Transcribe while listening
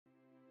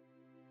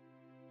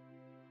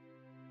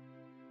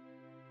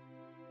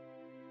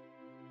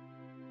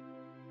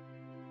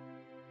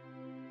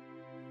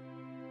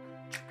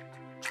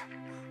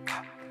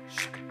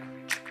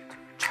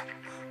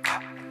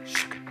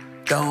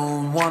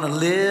Don't wanna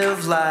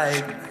live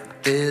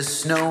like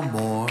this no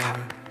more.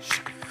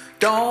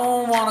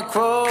 Don't wanna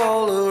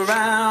crawl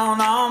around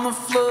on the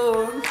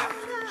floor.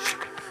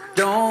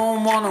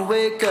 Don't wanna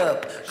wake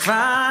up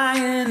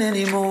crying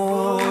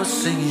anymore.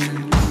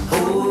 Singing,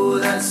 oh,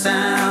 that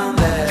sound,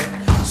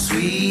 that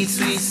sweet,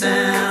 sweet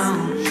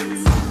sound.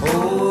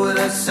 Oh,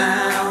 that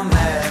sound,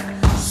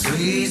 that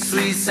sweet,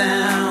 sweet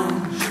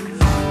sound.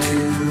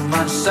 Too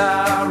much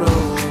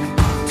sorrow,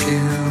 too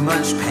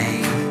much pain.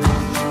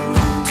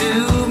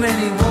 Too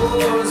many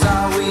wars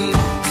are we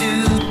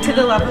to. To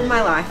the love of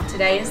my life,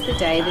 today is the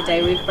day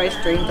we've both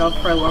dreamed of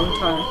for a long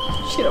time.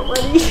 Shit, I'm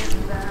ready.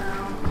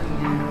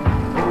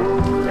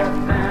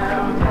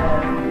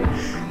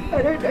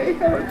 I don't know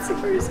how I'm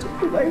supposed to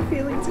put my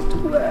feelings into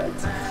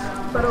words,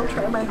 but I'll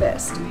try my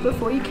best.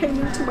 Before you came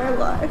into my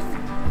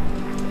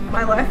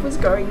life was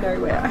going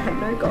nowhere. I had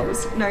no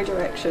goals, no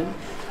direction,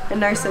 and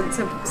no sense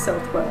of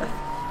self-worth.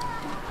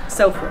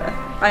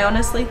 I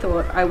honestly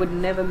thought I would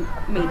never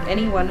meet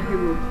anyone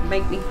who would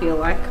make me feel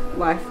like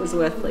life was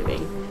worth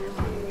living.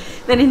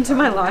 Then into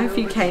my life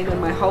you came and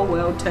my whole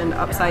world turned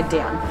upside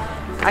down.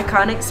 I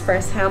can't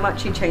express how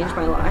much you changed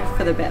my life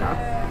for the better.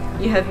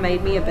 You have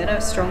made me a better,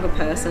 stronger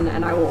person,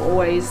 and I will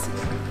always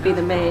be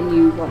the man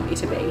you want me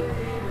to be.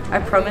 I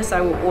promise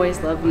I will always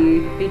love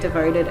you, be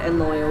devoted and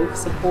loyal,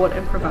 support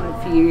and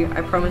provide for you.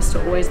 I promise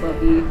to always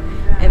love you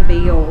and be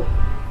your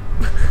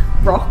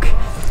rock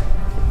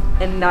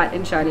and knight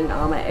in shining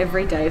armor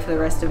every day for the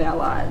rest of our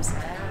lives.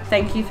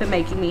 Thank you for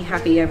making me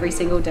happy every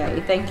single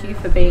day. Thank you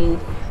for being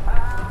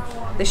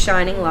the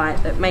shining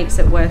light that makes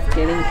it worth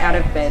getting out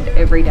of bed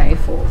every day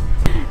for.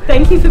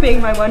 Thank you for being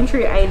my one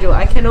true angel.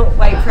 I cannot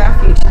wait for our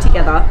future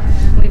together.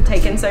 We've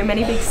taken so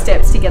many big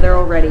steps together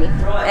already,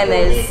 and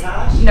there's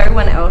no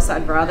one else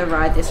I'd rather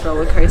ride this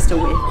roller coaster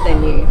with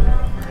than you.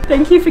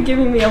 Thank you for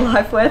giving me a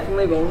life worth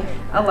living,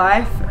 a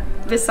life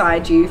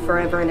beside you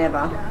forever and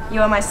ever.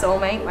 You are my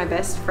soulmate, my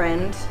best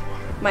friend,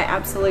 my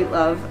absolute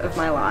love of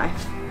my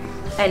life,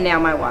 and now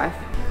my wife.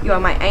 You are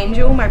my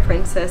angel, my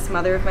princess,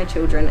 mother of my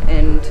children,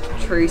 and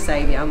true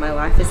saviour. My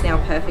life is now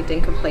perfect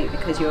and complete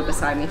because you are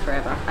beside me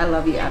forever. I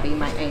love you, Abby,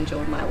 my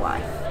angel, my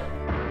wife.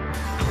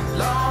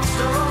 Lost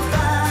or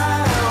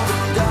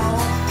found,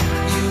 don't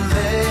you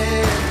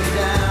let me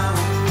down.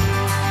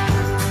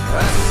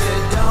 I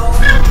said, don't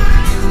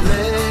you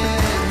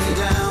let me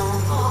down.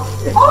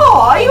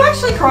 Oh, are you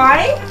actually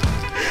crying?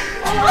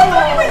 Oh, I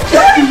thought you were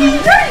joking.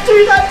 Don't do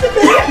that to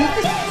me.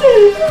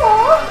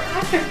 Oh.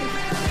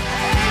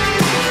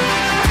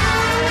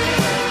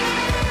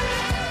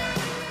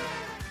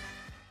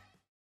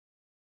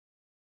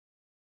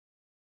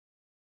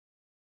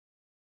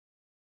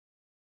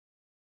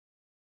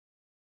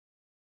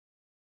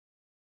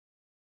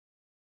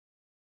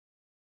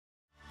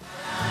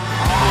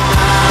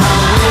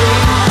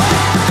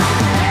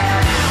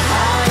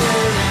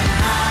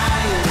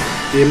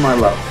 Dear my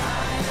love,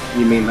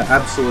 you mean the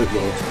absolute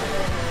world to me.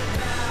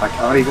 I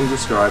can't even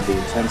describe the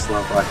intense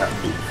love I have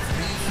for you.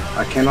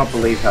 I cannot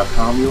believe how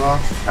calm you are,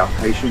 how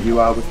patient you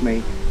are with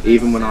me,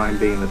 even when I am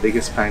being the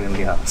biggest pain in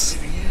the ass.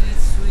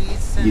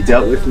 You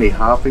dealt with me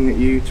harping at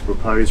you to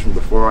propose from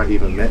before I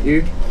even met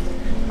you.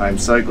 I am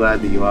so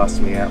glad that you asked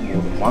me out more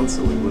than once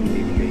or we wouldn't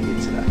even be here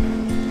today.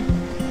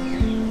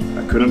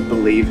 I couldn't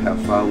believe how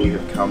far we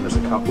have come as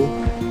a couple.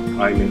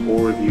 I am in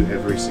awe of you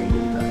every single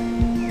day.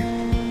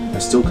 I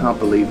still can't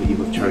believe that you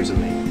have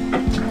chosen me.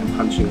 I'm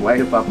punching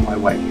way above my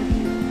weight with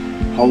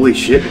you. Holy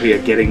shit, we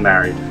are getting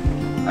married.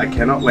 I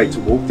cannot wait to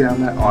walk down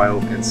that aisle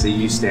and see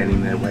you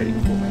standing there waiting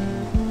for me.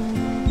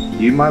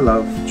 You, my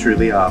love,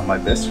 truly are my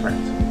best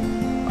friend.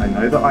 I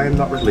know that I am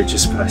not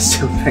religious, but I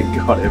still thank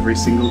God every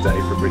single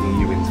day for bringing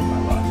you into my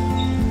life.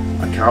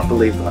 I can't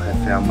believe that I have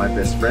found my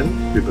best friend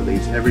who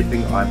believes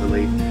everything I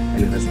believe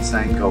and who has the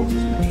same goals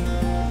as me.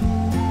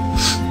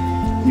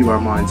 You are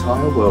my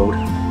entire world.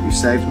 You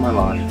saved my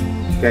life,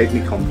 gave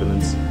me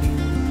confidence,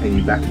 and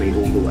you backed me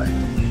all the way.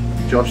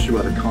 Josh, you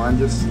are the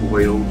kindest,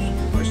 loyal,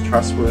 most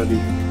trustworthy,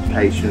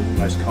 patient,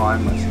 most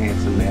kind, most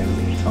handsome man in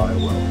the entire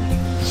world.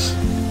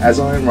 As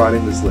I am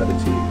writing this letter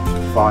to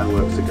you,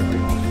 fireworks are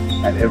going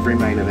off. At every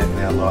main event in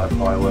our life,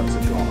 fireworks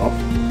have gone off.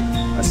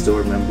 I still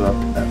remember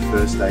that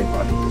first date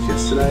like it was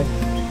yesterday,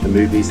 the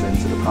movies, then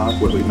to the park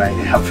where we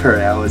made out for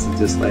hours and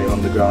just lay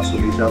on the grass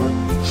with each other.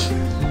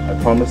 I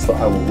promise that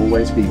I will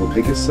always be your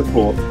biggest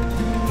support,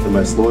 the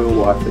most loyal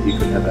wife that you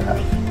could ever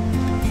have.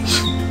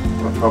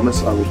 I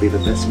promise I will be the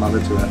best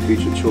mother to our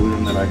future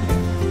children that I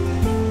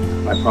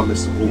can. I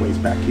promise to always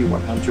back you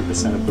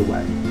 100% of the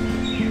way.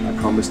 I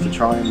promise to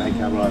try and make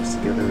our lives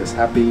together as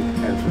happy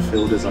and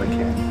fulfilled as I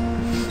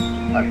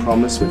can. I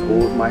promise with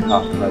all of my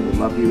heart that I will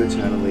love you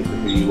eternally for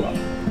who you are.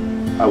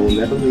 I will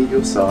never leave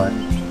your side.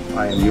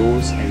 I am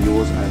yours and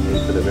yours only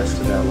for the rest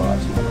of our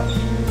lives, my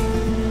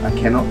love. I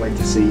cannot wait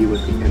to see you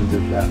at the end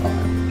of that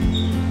aisle.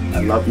 I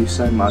love you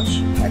so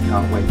much, I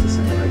can't wait to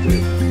say I do.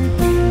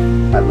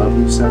 I love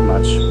you so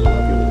much,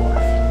 love your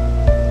wife.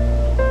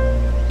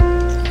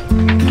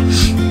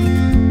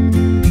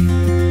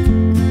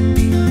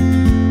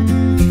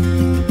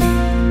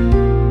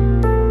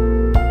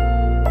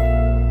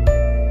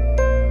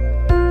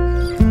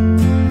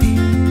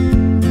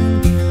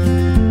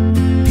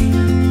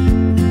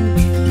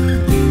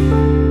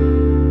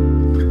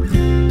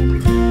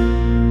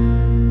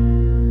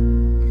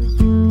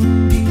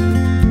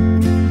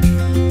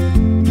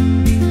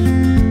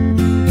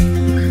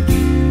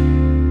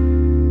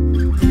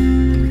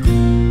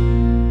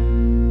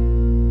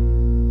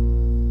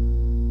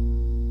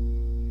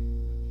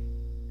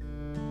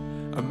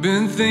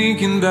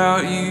 thinking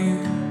about you.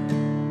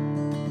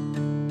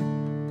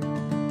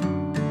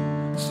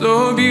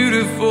 So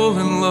beautiful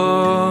and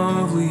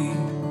lovely.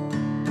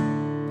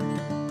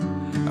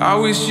 I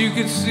wish you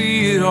could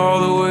see it all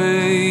the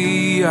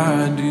way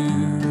I do.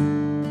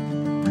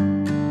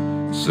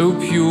 So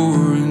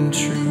pure and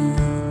true.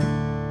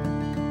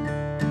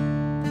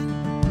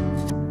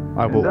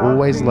 I will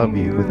always love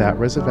you without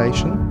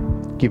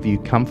reservation, give you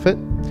comfort,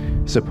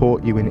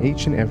 support you in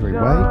each and every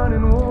way,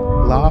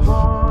 laugh,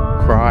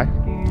 cry,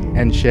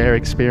 and share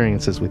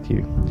experiences with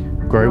you,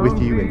 grow with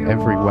you in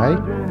every way,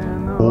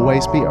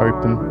 always be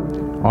open,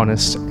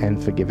 honest,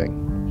 and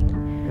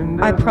forgiving.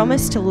 I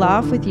promise to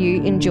laugh with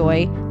you in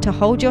joy, to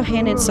hold your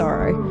hand in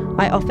sorrow.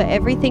 I offer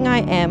everything I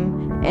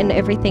am and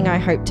everything I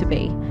hope to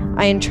be.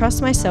 I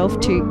entrust myself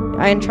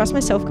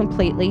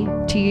completely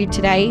to you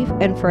today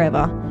and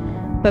forever.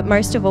 But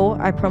most of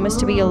all, I promise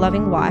to be your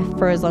loving wife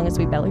for as long as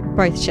we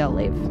both shall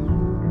live.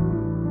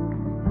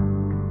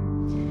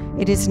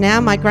 It is now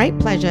my great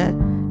pleasure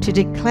to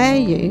declare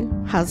you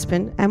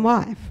husband and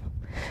wife.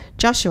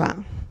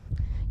 Joshua,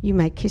 you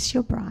may kiss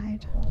your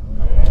bride.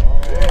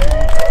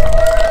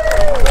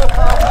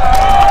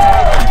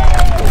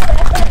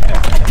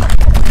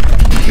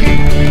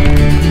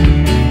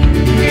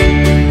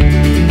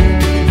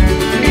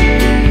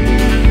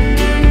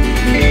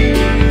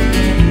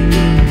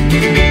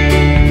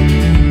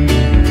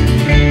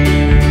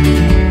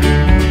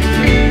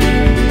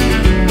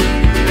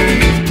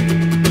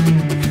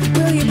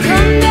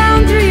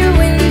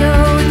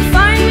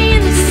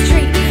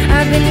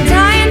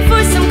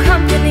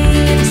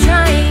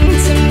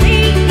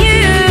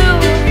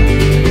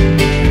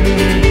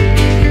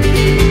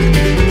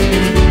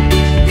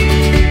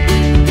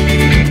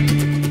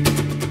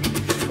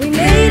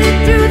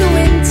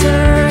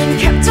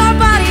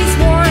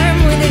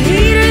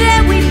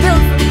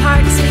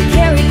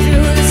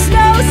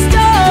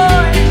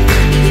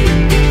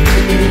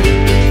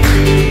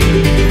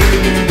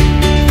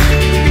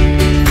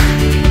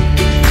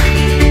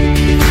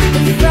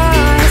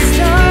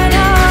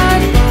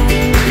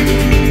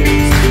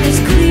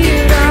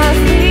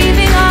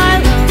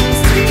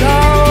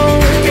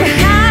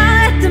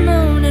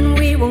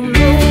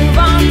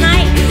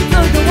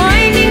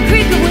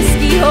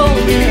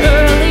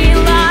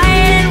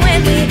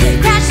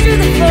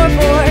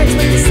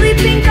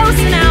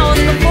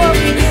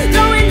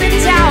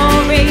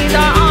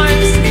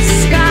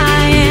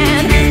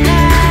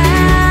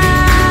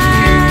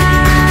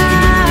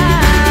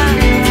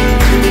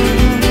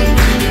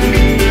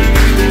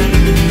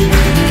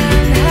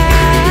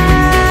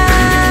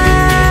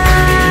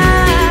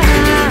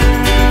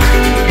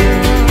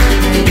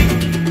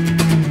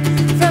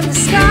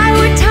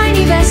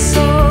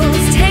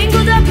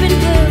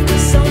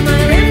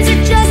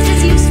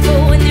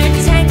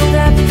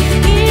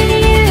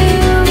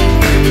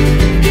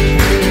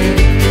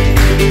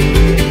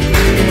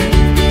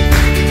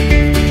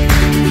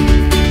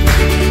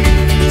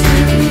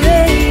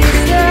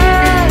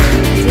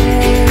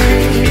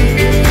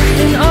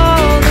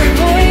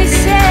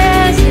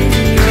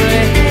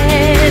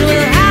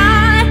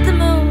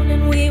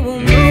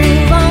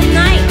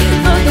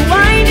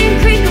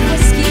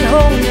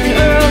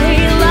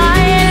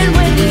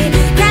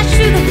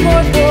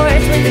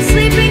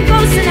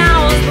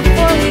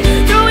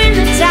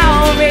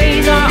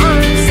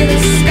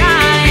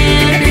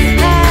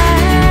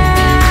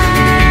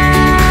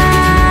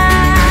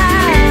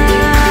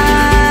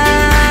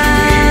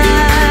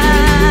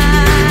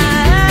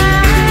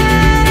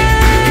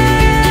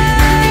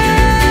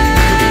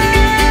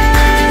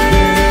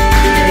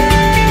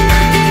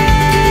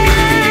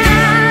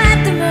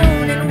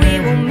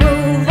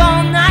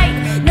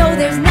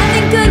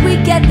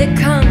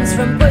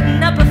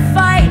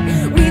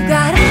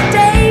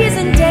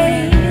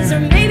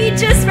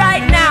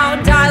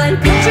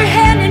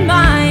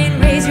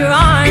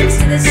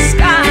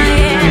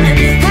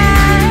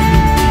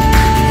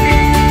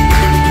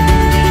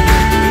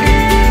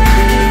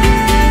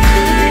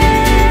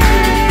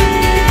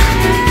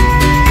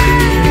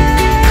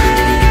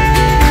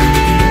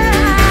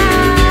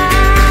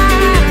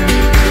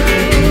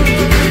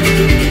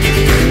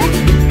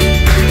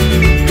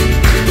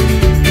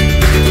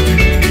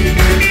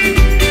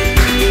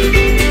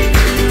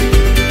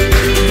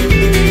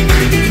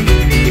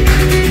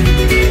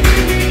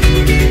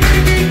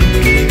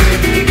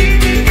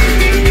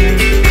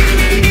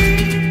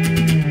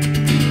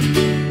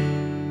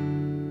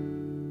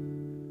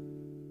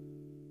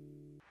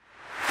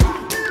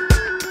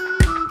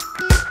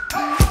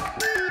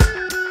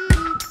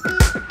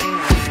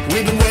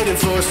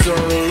 so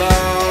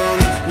long.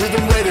 We've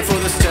been waiting for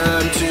this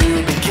time to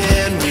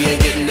begin. We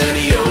ain't getting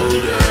any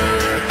older.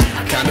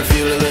 I kinda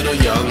feel a little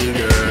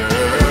younger.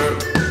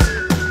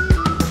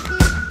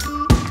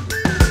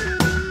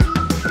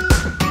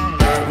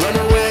 Run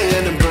away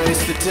and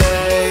embrace the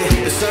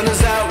day. The sun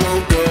is out,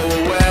 won't go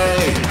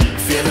away.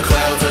 Feel the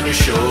clouds on your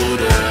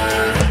shoulder.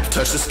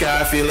 Touch the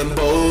sky, feeling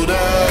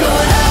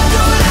bolder.